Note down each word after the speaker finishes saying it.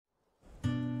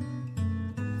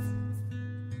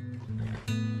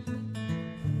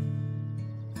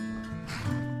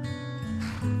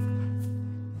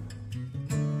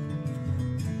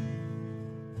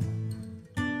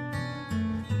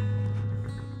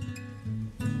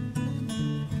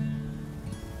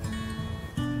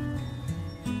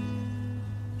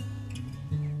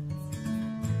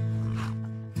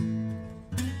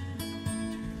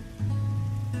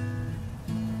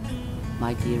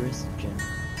My dearest Jim,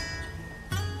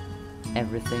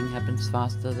 everything happens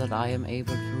faster than I am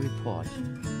able to report.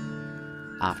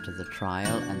 After the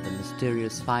trial and the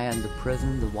mysterious fire in the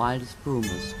prison, the wildest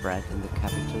rumors spread in the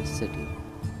capital city.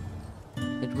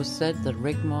 It was said that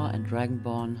Rigmor and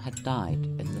Dragonborn had died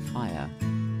in the fire.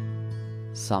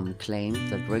 Some claimed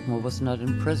that Rigmor was not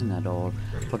in prison at all,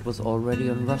 but was already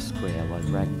on Roscrea while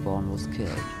Dragonborn was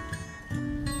killed.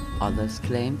 Others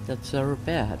claimed that Sir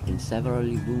Robert had been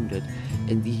severely wounded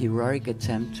in the heroic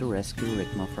attempt to rescue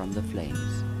Rigmor from the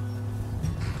flames.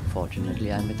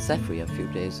 Fortunately, I met Sethius a few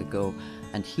days ago,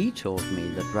 and he told me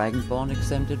that Dragonborn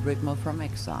exempted Rigmor from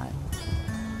exile.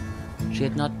 She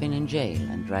had not been in jail,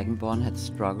 and Dragonborn had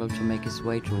struggled to make his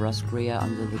way to Roscrea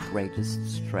under the greatest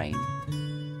strain.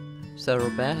 Sir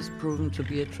Robert has proven to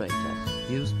be a traitor,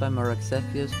 used by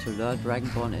Sethius to lure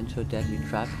Dragonborn into a deadly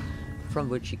trap, from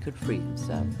which he could free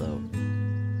himself, though.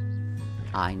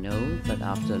 I know that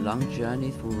after a long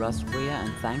journey through Roscrea,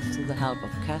 and thanks to the help of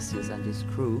Cassius and his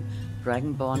crew,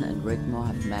 Dragonborn and Rigmor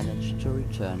have managed to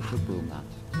return to Bruma.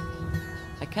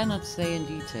 I cannot say in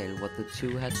detail what the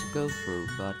two had to go through,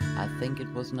 but I think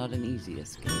it was not an easy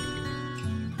escape.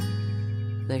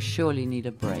 They surely need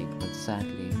a break, but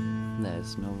sadly, there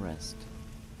is no rest.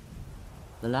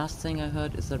 The last thing I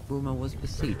heard is that Bruma was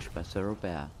besieged by Sir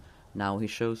Robert. Now he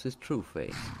shows his true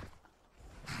face.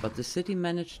 But the city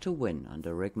managed to win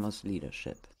under Rigmor's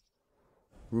leadership.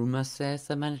 Rumor says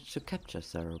they managed to capture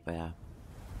Sir Robert.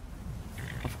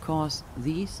 Of course,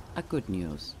 these are good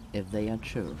news, if they are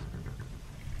true.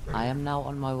 I am now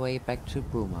on my way back to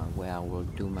Bruma, where I will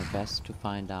do my best to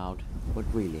find out what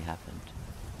really happened.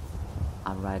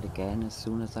 I'll write again as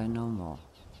soon as I know more.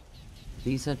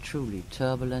 These are truly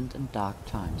turbulent and dark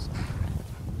times, my friend.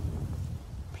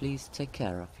 Please take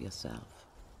care of yourself.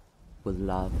 With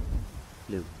love,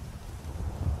 Luke.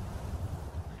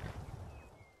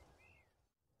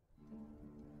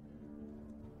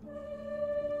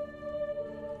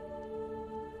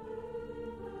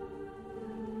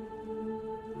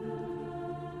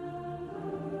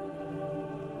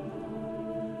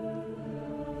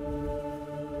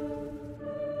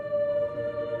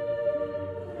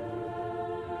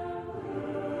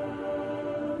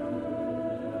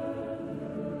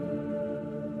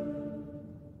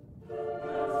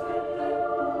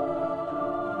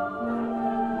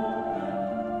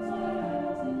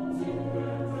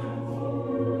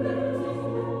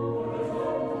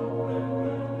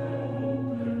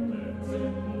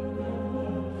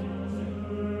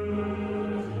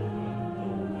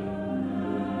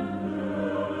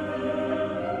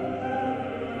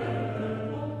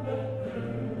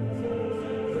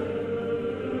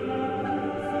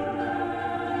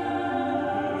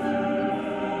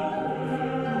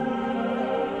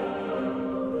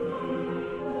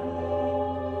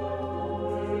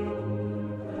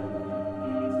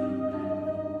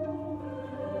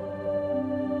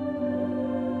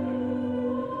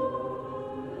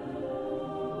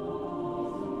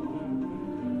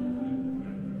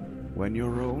 When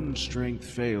your own strength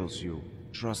fails you,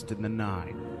 trust in the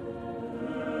Nine.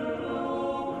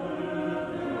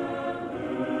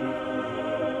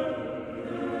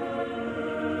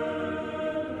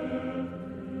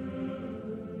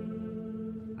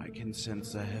 I can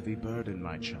sense a heavy burden,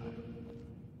 my child.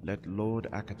 Let Lord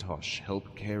Akatosh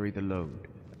help carry the load,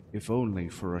 if only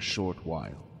for a short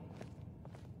while.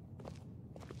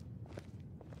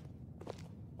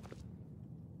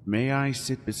 May I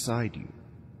sit beside you?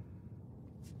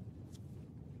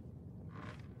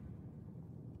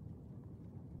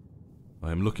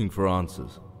 I am looking for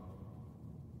answers.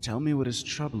 Tell me what is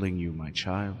troubling you, my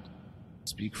child.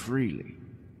 Speak freely.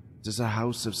 This is a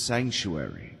house of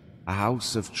sanctuary, a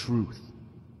house of truth.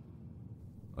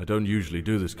 I don't usually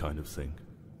do this kind of thing.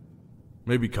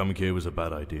 Maybe coming here was a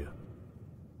bad idea.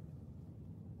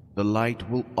 The light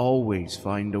will always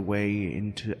find a way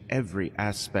into every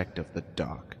aspect of the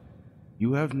dark.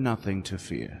 You have nothing to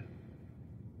fear.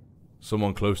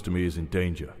 Someone close to me is in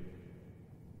danger.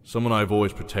 Someone I've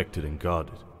always protected and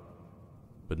guarded.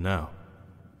 But now...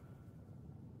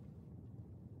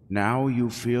 Now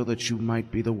you feel that you might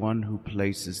be the one who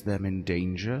places them in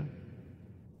danger?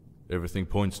 Everything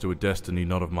points to a destiny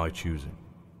not of my choosing.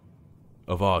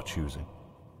 Of our choosing.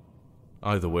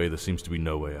 Either way, there seems to be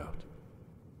no way out.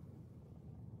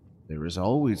 There is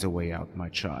always a way out, my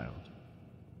child.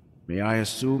 May I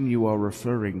assume you are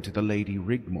referring to the Lady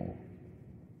Rigmor?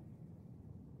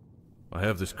 I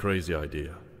have this crazy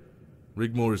idea.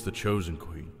 Rigmor is the chosen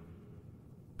queen.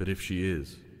 But if she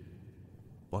is,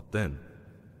 what then?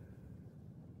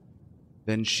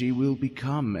 Then she will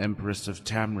become Empress of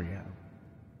Tamriel.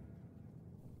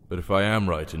 But if I am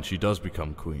right and she does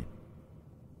become queen,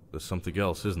 There's something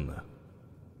else, isn't there?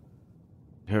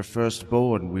 Her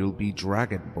firstborn will be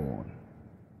Dragonborn.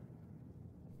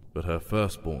 But her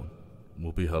firstborn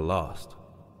will be her last.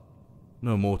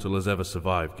 No mortal has ever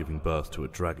survived giving birth to a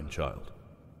dragon child.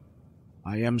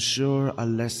 I am sure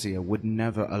Alessia would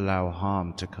never allow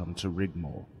harm to come to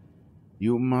Rigmor.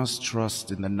 You must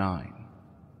trust in the Nine.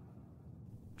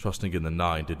 Trusting in the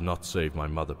Nine did not save my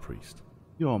mother, priest.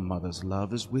 Your mother's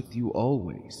love is with you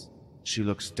always. She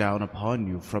looks down upon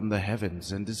you from the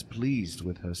heavens and is pleased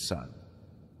with her son.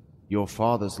 Your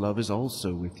father's love is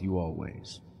also with you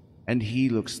always, and he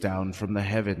looks down from the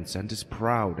heavens and is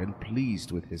proud and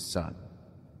pleased with his son.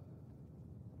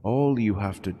 All you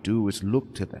have to do is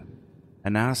look to them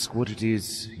and ask what it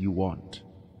is you want,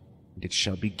 and it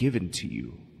shall be given to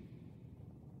you.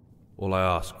 All I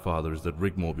ask, Father, is that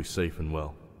Rigmor be safe and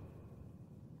well.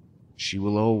 She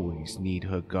will always need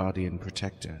her guardian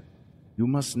protector. You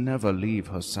must never leave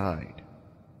her side.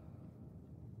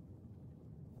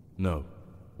 No.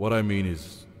 What I mean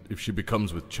is, if she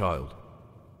becomes with child.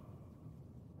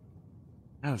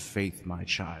 Have faith, my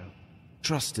child.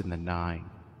 Trust in the Nine.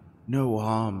 No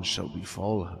harm shall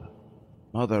befall her.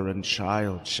 Mother and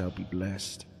child shall be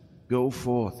blessed. Go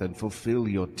forth and fulfill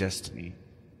your destiny,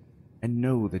 and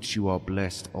know that you are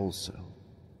blessed also.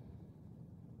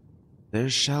 There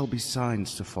shall be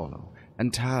signs to follow,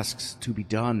 and tasks to be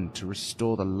done to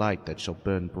restore the light that shall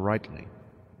burn brightly,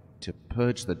 to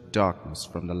purge the darkness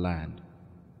from the land.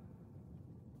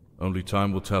 Only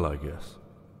time will tell, I guess.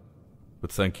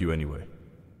 But thank you anyway.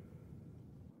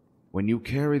 When you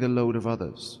carry the load of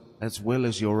others, as well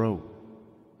as your own,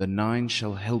 the Nine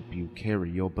shall help you carry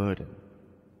your burden.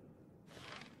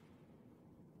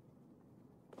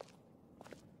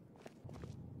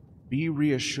 Be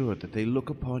reassured that they look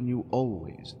upon you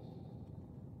always,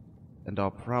 and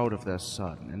are proud of their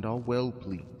son, and are well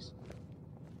pleased.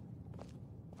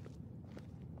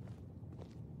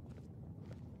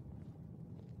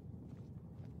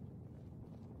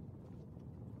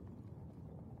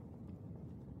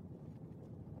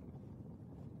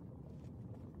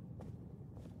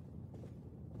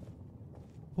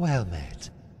 Well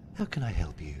met. How can I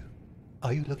help you?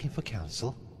 Are you looking for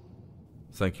counsel?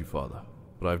 Thank you, Father,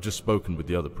 but I've just spoken with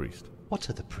the other priest. What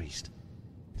other priest?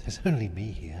 There's only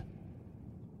me here.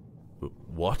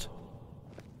 What?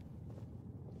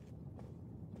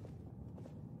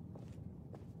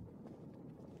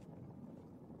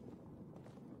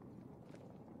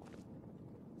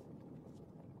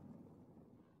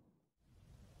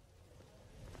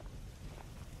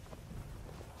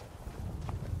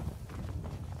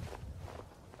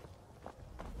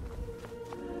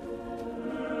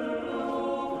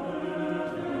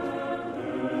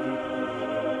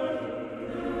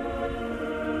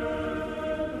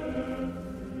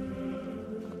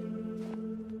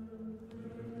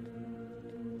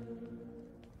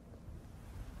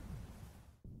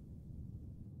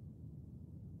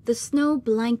 The snow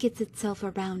blankets itself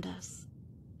around us.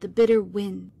 The bitter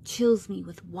wind chills me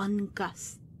with one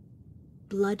gust.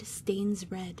 Blood stains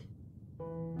red.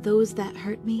 Those that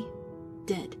hurt me,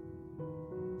 dead.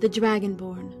 The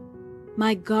Dragonborn,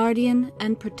 my guardian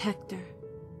and protector,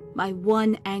 my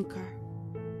one anchor,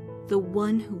 the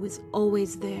one who was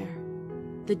always there,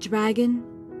 the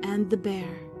dragon and the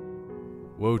bear.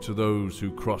 Woe to those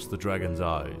who cross the dragon's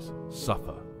eyes,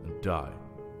 suffer and die.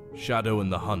 Shadow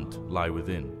and the hunt lie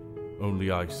within.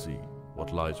 Only I see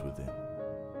what lies within.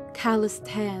 Calloused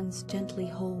hands gently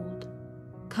hold,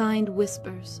 kind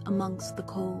whispers amongst the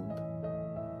cold.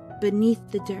 Beneath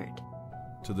the dirt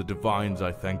To the divines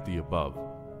I thank thee above,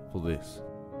 for this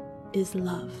is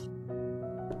love.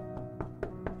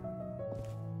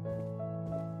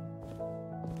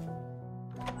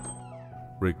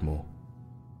 Rigmor.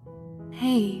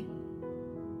 Hey,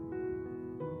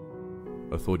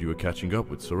 I thought you were catching up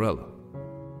with Sorella.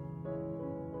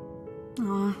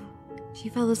 aw, she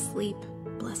fell asleep,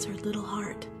 bless her little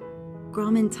heart.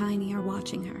 Grom and Tiny are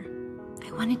watching her.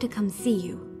 I wanted to come see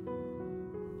you.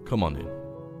 Come on in.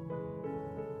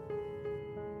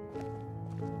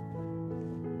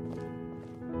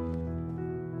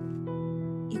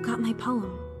 You got my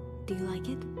poem. Do you like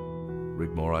it?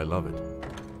 Rigmor, I love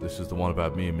it. This is the one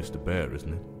about me and Mr. Bear,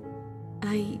 isn't it?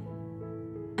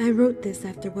 I wrote this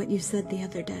after what you said the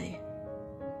other day,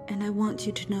 and I want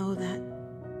you to know that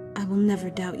I will never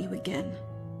doubt you again.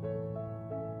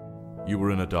 You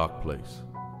were in a dark place,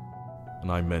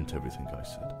 and I meant everything I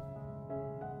said.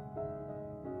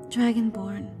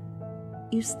 Dragonborn,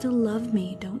 you still love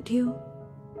me, don't you?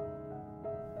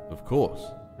 Of course.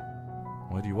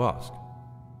 Why do you ask?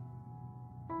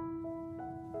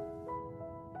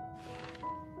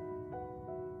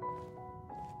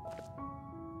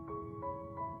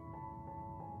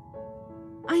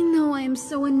 I know I am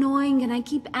so annoying and I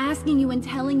keep asking you and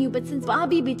telling you, but since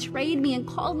Bobby betrayed me and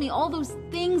called me all those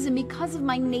things, and because of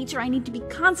my nature I need to be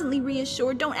constantly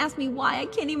reassured, don't ask me why, I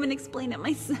can't even explain it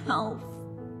myself.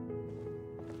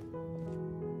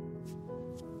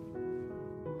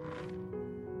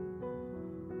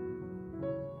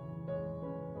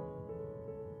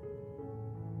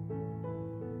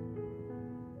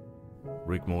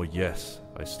 Rigmor, yes,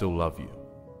 I still love you.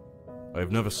 I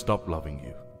have never stopped loving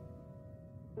you.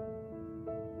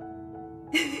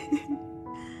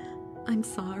 I'm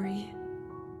sorry.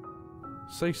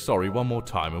 Say sorry one more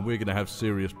time and we're gonna have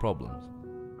serious problems.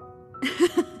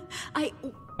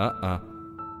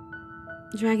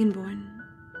 Dragonborn,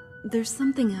 there's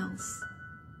something else.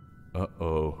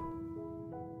 Uh-oh.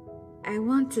 I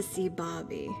want to see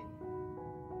Bobby.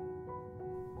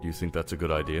 Do you think that's a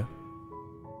good idea?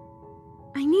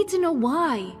 I need to know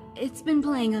why. It's been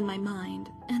playing on my mind,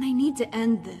 and I need to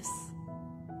end this.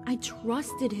 I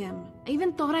trusted him. I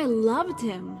even thought I loved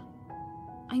him.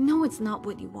 I know it's not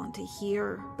what you want to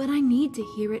hear, but I need to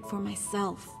hear it for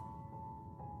myself.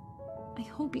 I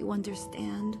hope you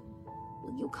understand.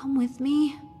 Will you come with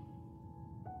me?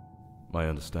 I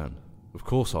understand. Of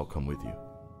course I'll come with you.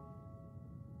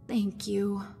 Thank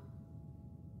you.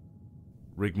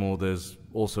 Rigmor, there's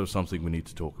also something we need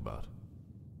to talk about.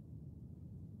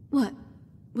 What?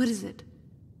 What is it?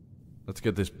 Let's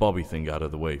get this Bobby thing out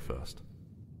of the way first.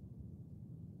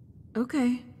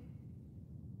 Okay.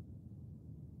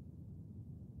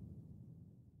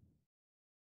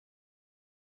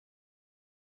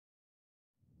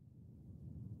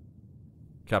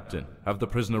 Captain, have the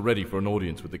prisoner ready for an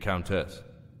audience with the Countess.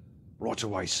 Right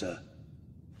away, sir.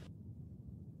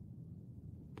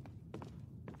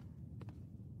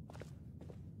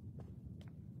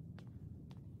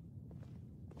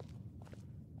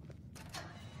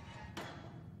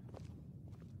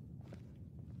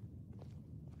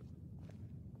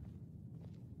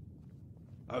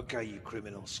 Okay, you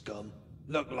criminal scum.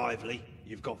 Look lively.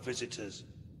 You've got visitors.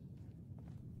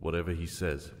 Whatever he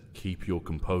says, keep your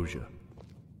composure.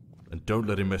 And don't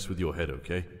let him mess with your head,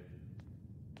 okay?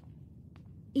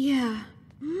 Yeah.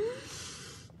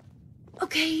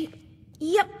 Okay.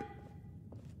 Yep.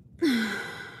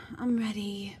 I'm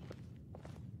ready.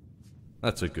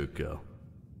 That's a good girl.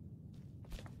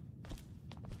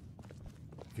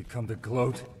 If you come to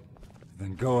gloat,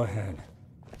 then go ahead.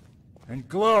 And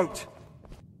gloat!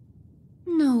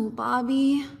 No,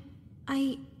 Bobby.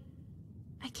 I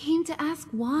came to ask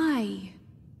why.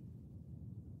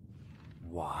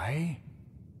 Why?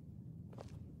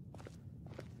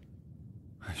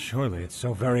 Surely it's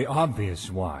so very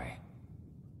obvious why.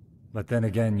 But then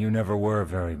again, you never were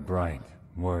very bright,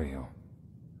 were you?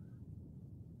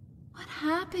 What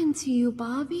happened to you,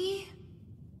 Bobby?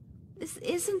 This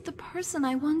isn't the person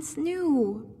I once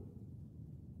knew.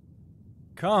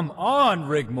 Come on,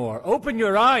 Rigmor! Open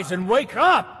your eyes and wake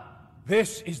up!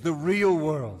 This is the real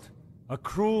world. A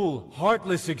cruel,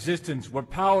 heartless existence where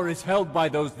power is held by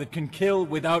those that can kill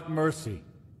without mercy.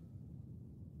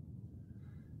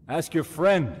 Ask your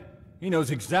friend. He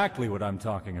knows exactly what I'm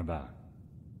talking about.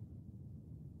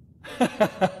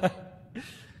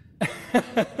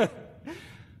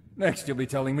 Next you'll be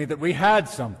telling me that we had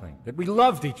something, that we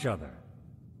loved each other.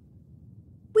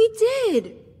 We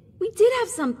did! We did have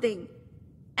something.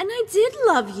 And I did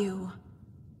love you.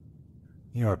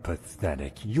 You're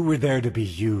pathetic. You were there to be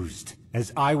used,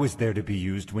 as I was there to be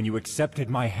used when you accepted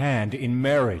my hand in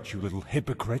marriage, you little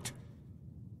hypocrite.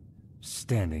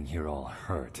 Standing here all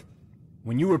hurt,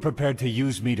 when you were prepared to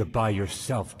use me to buy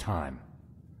yourself time.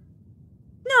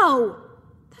 No!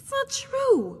 That's not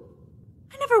true.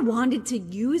 I never wanted to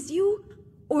use you,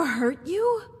 or hurt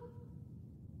you.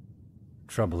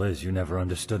 Trouble is, you never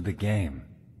understood the game.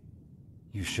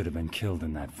 You should have been killed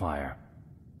in that fire.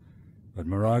 But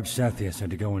Mirage Sethius had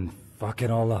to go and fuck it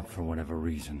all up for whatever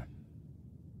reason.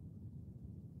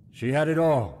 She had it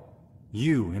all.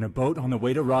 You in a boat on the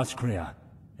way to Roskrea,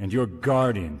 and your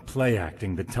guardian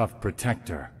play-acting the tough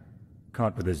protector,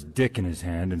 caught with his dick in his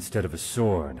hand instead of a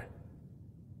sword.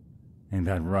 Ain't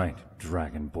that right,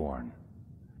 Dragonborn?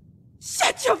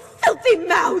 Shut your filthy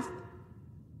mouth!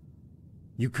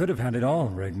 You could have had it all,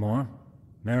 Rigmor.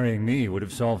 Marrying me would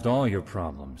have solved all your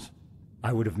problems.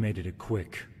 I would have made it a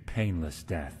quick, painless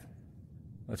death.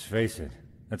 Let's face it,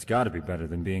 that's gotta be better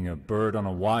than being a bird on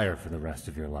a wire for the rest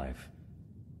of your life.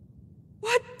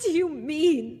 What do you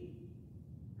mean?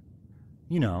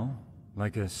 You know,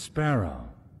 like a sparrow,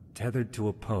 tethered to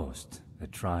a post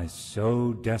that tries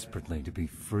so desperately to be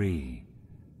free,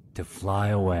 to fly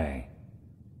away.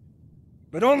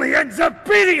 But only ends up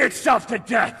beating itself to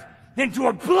death into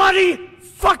a bloody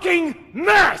fucking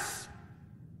mess!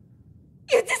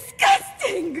 You're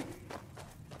disgusting!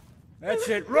 That's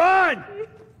it, run!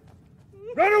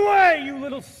 Run away, you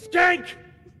little skank!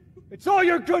 It's all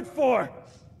you're good for!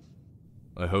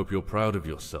 I hope you're proud of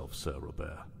yourself, Sir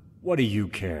Robert. What do you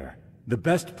care? The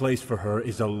best place for her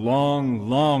is a long,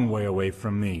 long way away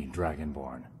from me,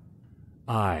 Dragonborn.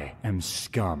 I am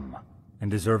scum, and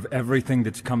deserve everything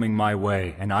that's coming my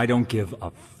way, and I don't give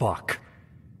a fuck.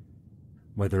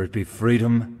 Whether it be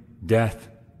freedom, death,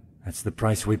 that's the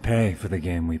price we pay for the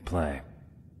game we play.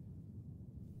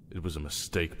 It was a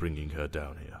mistake bringing her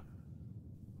down here.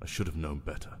 I should have known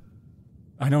better.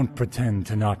 I don't pretend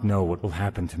to not know what will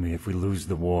happen to me if we lose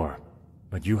the war,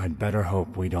 but you had better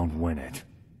hope we don't win it.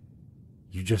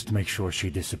 You just make sure she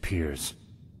disappears.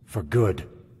 For good.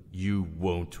 You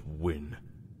won't win.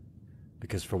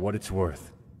 Because for what it's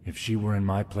worth, if she were in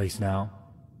my place now,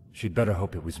 she'd better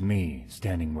hope it was me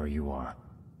standing where you are.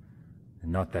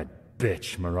 And not that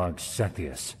bitch, Mirage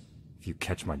Sethius, if you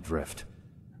catch my drift.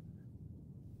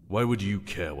 Why would you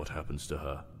care what happens to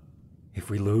her? If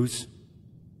we lose,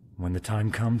 when the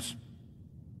time comes,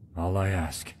 all I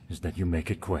ask is that you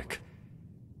make it quick.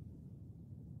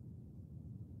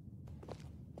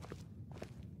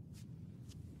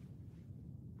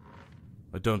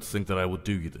 I don't think that I will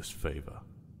do you this favor.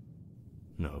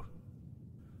 No.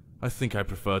 I think I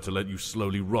prefer to let you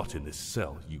slowly rot in this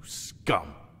cell, you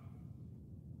scum!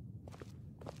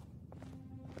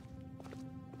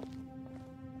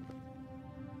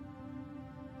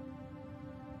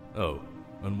 Oh,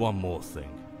 and one more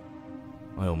thing.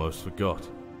 I almost forgot.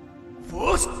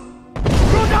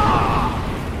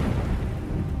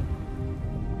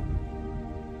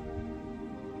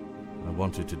 I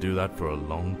wanted to do that for a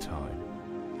long time.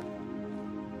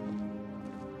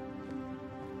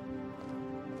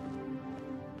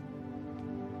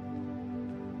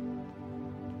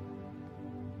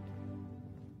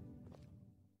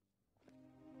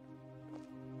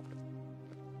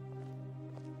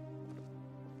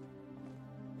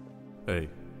 Hey,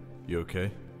 you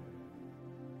okay?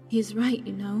 He's right,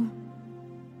 you know.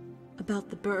 About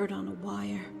the bird on a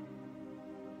wire.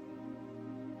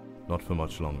 Not for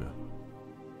much longer.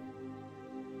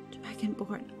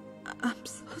 Dragonborn, I'm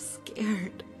so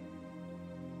scared.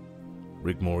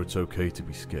 Rigmor, it's okay to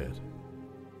be scared.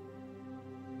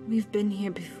 We've been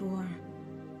here before,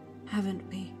 haven't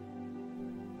we?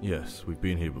 Yes, we've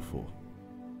been here before.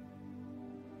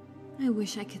 I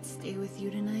wish I could stay with you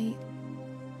tonight.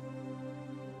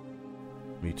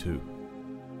 Me too.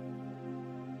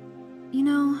 You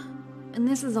know, when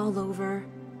this is all over,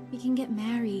 we can get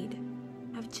married,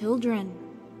 have children,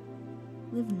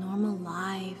 live normal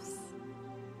lives.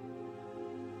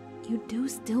 You do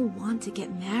still want to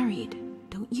get married,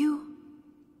 don't you?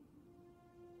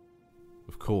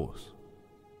 Of course.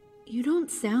 You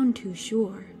don't sound too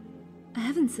sure. I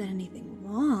haven't said anything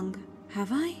wrong,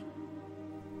 have I?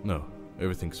 No,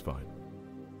 everything's fine.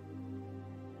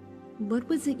 What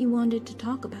was it you wanted to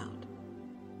talk about?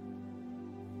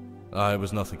 It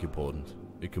was nothing important.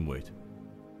 It can wait.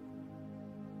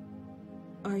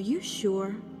 Are you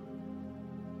sure?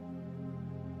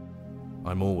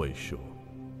 I'm always sure.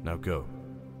 Now go.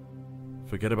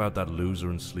 Forget about that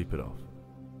loser and sleep it off.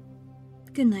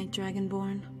 Good night,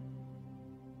 Dragonborn.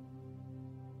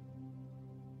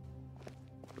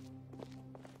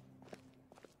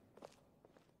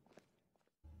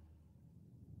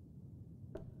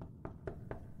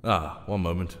 One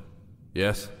moment.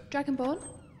 Yes? Dragonborn?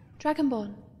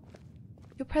 Dragonborn.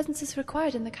 Your presence is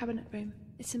required in the cabinet room.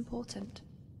 It's important.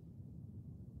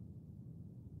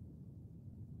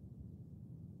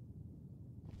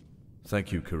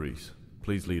 Thank you, Carice.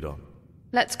 Please lead on.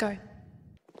 Let's go.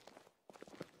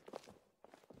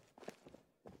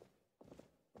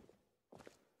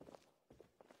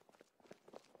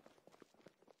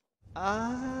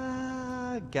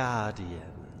 Guardian.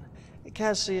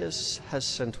 Cassius has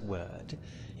sent word.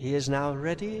 He is now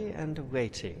ready and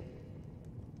waiting.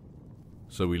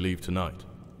 So we leave tonight?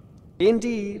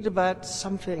 Indeed, but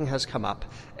something has come up.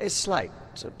 A slight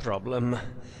problem.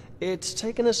 It's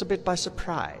taken us a bit by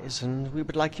surprise, and we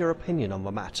would like your opinion on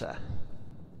the matter.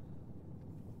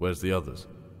 Where's the others?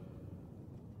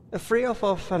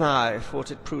 Friofoff and I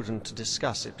thought it prudent to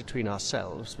discuss it between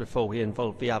ourselves before we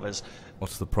involve the others.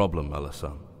 What's the problem,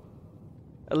 Alysanne?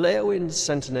 Leowyn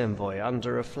sent an envoy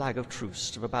under a flag of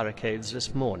truce to the barricades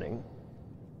this morning.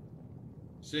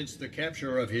 Since the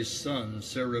capture of his son,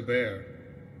 Sir Robert,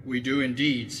 we do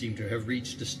indeed seem to have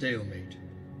reached a stalemate.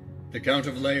 The Count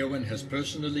of Leowyn has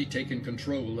personally taken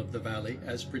control of the valley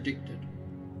as predicted.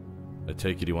 I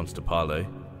take it he wants to parley?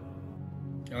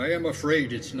 I am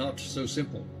afraid it's not so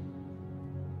simple.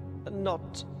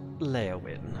 Not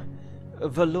Leowyn.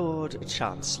 The Lord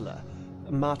Chancellor,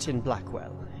 Martin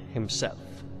Blackwell, himself.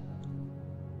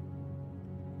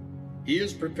 He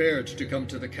is prepared to come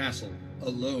to the castle,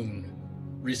 alone,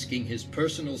 risking his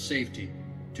personal safety,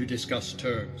 to discuss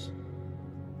terms.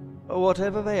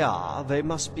 Whatever they are, they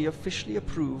must be officially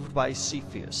approved by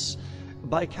Sethius.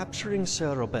 By capturing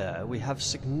Sir Robert, we have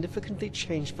significantly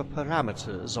changed the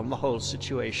parameters on the whole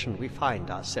situation we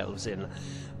find ourselves in.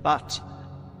 But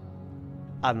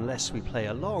unless we play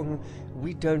along,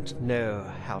 we don't know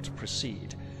how to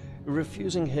proceed.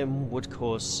 Refusing him would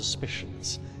cause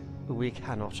suspicions. We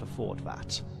cannot afford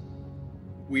that.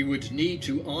 We would need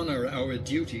to honor our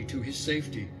duty to his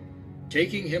safety.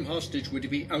 Taking him hostage would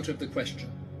be out of the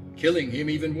question. Killing him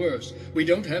even worse. We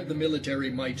don't have the military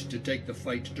might to take the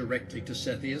fight directly to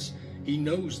Sethius. He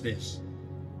knows this.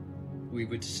 We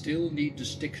would still need to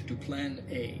stick to Plan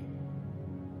A.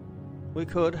 We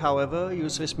could, however,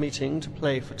 use this meeting to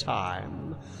play for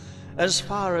time. As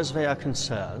far as they are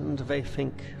concerned, they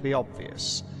think the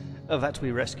obvious. That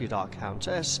we rescued our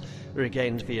Countess,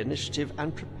 regained the initiative,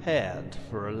 and prepared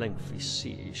for a lengthy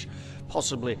siege,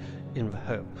 possibly in the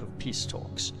hope of peace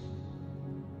talks.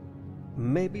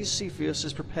 Maybe Sethius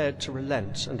is prepared to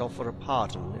relent and offer a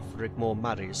pardon if Rigmor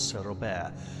marries Sir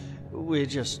Robert. We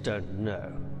just don't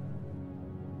know.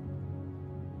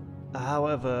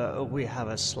 However, we have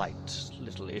a slight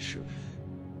little issue.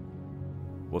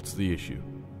 What's the issue?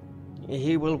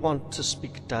 He will want to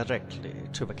speak directly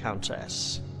to the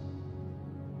Countess.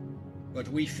 But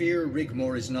we fear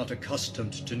Rigmor is not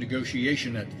accustomed to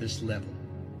negotiation at this level.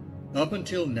 Up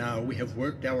until now, we have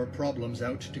worked our problems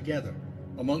out together,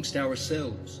 amongst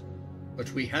ourselves, but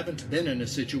we haven't been in a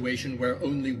situation where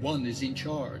only one is in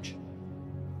charge.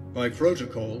 By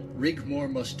protocol, Rigmor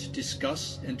must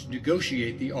discuss and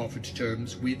negotiate the offered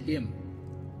terms with him.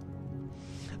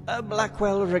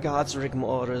 Blackwell regards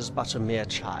Rigmor as but a mere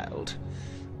child.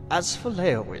 As for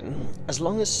Leowyn, as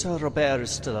long as Sir Robert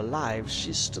is still alive,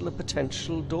 she's still a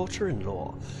potential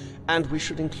daughter-in-law, and we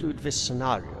should include this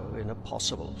scenario in a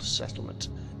possible settlement.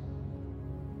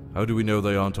 How do we know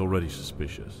they aren't already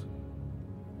suspicious?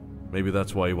 Maybe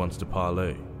that's why he wants to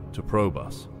parley, to probe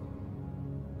us.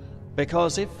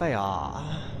 Because if they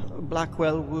are,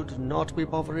 Blackwell would not be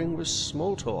bothering with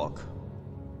small talk.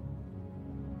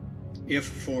 If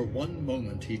for one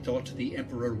moment he thought the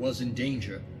Emperor was in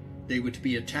danger, they would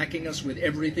be attacking us with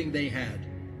everything they had.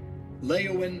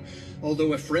 Leowyn,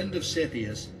 although a friend of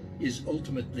Sethius, is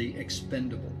ultimately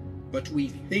expendable. But we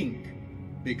think,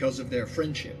 because of their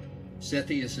friendship,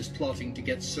 Sethius is plotting to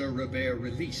get Sir Robert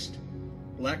released.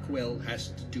 Blackwell has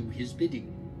to do his bidding.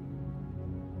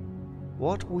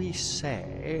 What we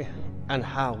say, and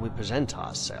how we present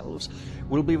ourselves,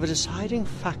 will be the deciding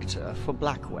factor for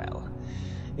Blackwell.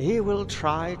 He will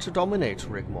try to dominate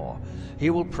Rigmor. He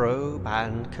will probe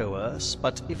and coerce,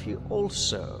 but if he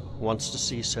also wants to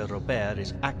see Sir Robert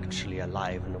is actually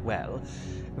alive and well,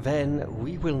 then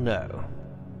we will know.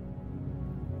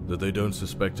 That they don't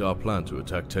suspect our plan to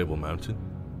attack Table Mountain?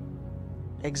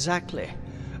 Exactly.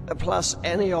 Plus,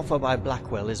 any offer by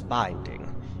Blackwell is binding.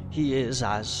 He is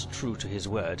as true to his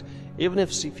word, even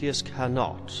if Sethius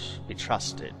cannot be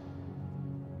trusted.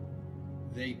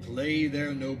 They play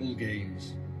their noble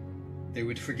games. They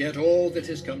would forget all that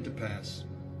has come to pass.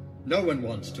 No one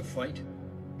wants to fight.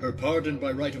 Her pardon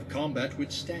by right of combat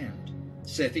would stand.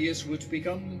 Sethius would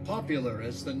become popular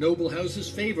as the noble houses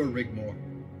favor Rigmor.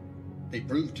 They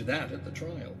proved that at the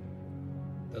trial.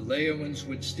 The Leowans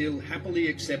would still happily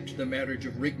accept the marriage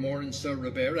of Rigmor and Sir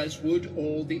Robert, as would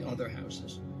all the other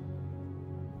houses.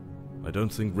 I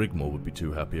don't think Rigmor would be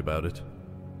too happy about it.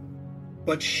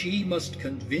 But she must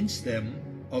convince them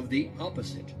of the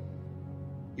opposite.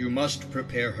 You must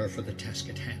prepare her for the task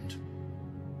at hand.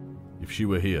 If she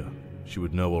were here, she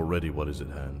would know already what is at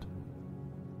hand.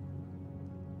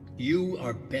 You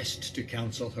are best to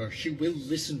counsel her. She will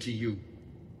listen to you.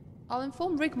 I'll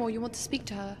inform Rigmor you want to speak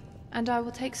to her, and I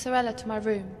will take Sorella to my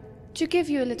room, to give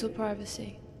you a little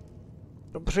privacy.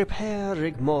 Prepare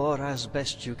Rigmor as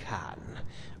best you can.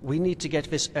 We need to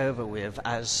get this over with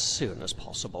as soon as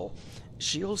possible.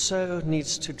 She also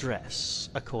needs to dress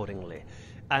accordingly,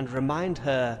 and remind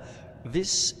her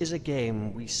this is a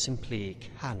game we simply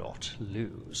cannot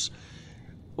lose.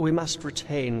 We must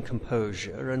retain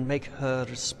composure and make her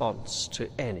response to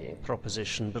any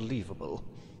proposition believable.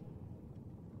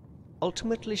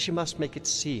 Ultimately, she must make it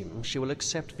seem she will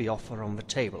accept the offer on the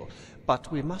table,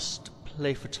 but we must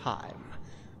play for time,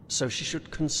 so she should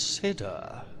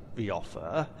consider the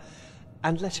offer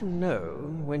and let him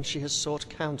know when she has sought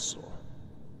counsel.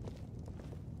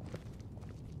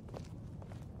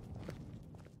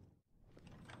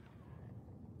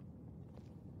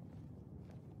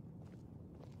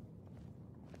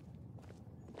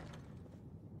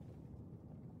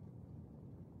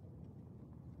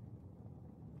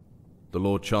 The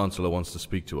Lord Chancellor wants to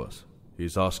speak to us.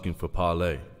 He's asking for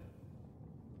parley.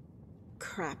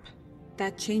 Crap.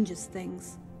 That changes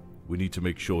things. We need to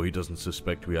make sure he doesn't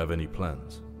suspect we have any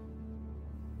plans.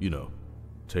 You know,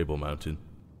 Table Mountain.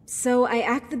 So I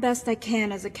act the best I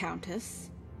can as a countess,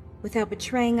 without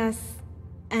betraying us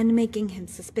and making him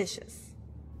suspicious.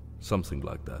 Something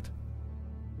like that.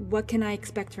 What can I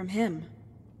expect from him?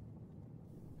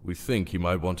 We think he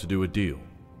might want to do a deal.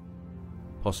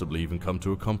 Possibly even come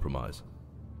to a compromise.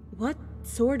 What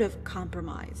sort of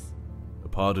compromise? A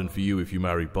pardon for you if you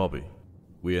marry Bobby.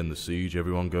 We end the siege,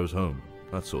 everyone goes home.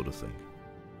 That sort of thing.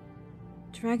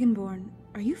 Dragonborn,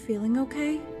 are you feeling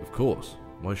okay? Of course.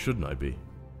 Why shouldn't I be?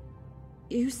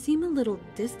 You seem a little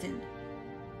distant.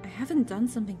 I haven't done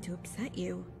something to upset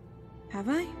you. Have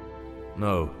I?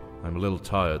 No, I'm a little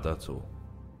tired, that's all.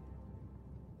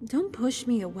 Don't push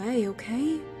me away,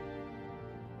 okay?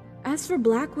 As for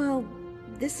Blackwell,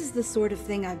 this is the sort of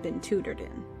thing I've been tutored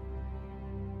in.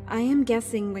 I am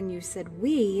guessing when you said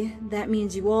we, that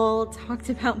means you all talked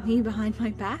about me behind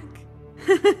my back?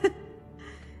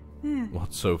 Yeah.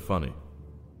 What's so funny?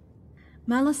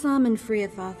 Malasam and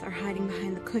Friathoth are hiding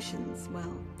behind the cushions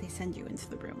while they send you into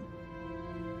the room.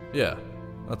 Yeah,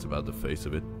 that's about the face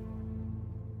of it.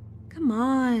 Come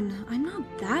on, I'm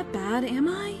not that bad, am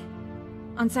I?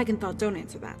 On second thought, don't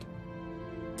answer that.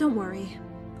 Don't worry,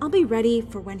 I'll be ready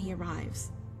for when he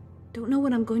arrives. Don't know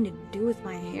what I'm going to do with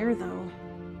my hair, though,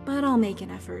 but I'll make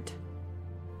an effort.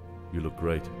 You look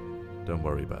great. Don't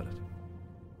worry about it.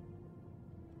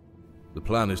 The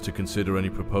plan is to consider any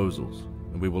proposals,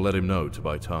 and we will let him know to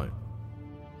buy time.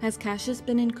 Has Cassius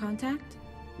been in contact?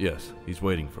 Yes, he's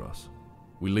waiting for us.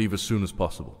 We leave as soon as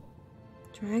possible.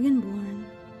 Dragonborn,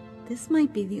 this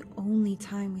might be the only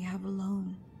time we have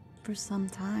alone for some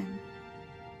time.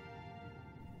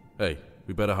 Hey,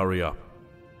 we better hurry up.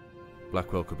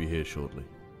 Blackwell could be here shortly.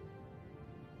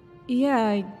 Yeah,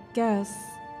 I guess.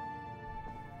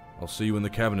 I'll see you in the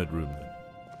cabinet room then.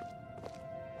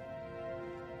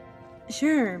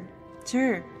 Sure.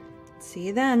 See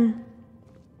you then.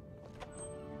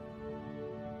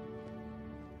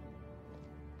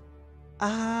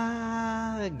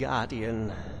 Ah,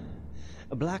 Guardian.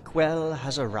 Blackwell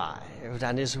has arrived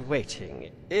and is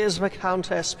waiting. Is my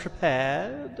Countess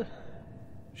prepared?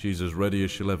 She's as ready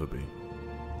as she'll ever be.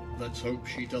 Let's hope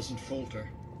she doesn't falter.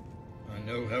 I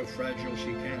know how fragile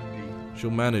she can be. She'll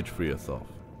manage Friathoth.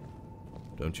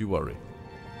 Don't you worry.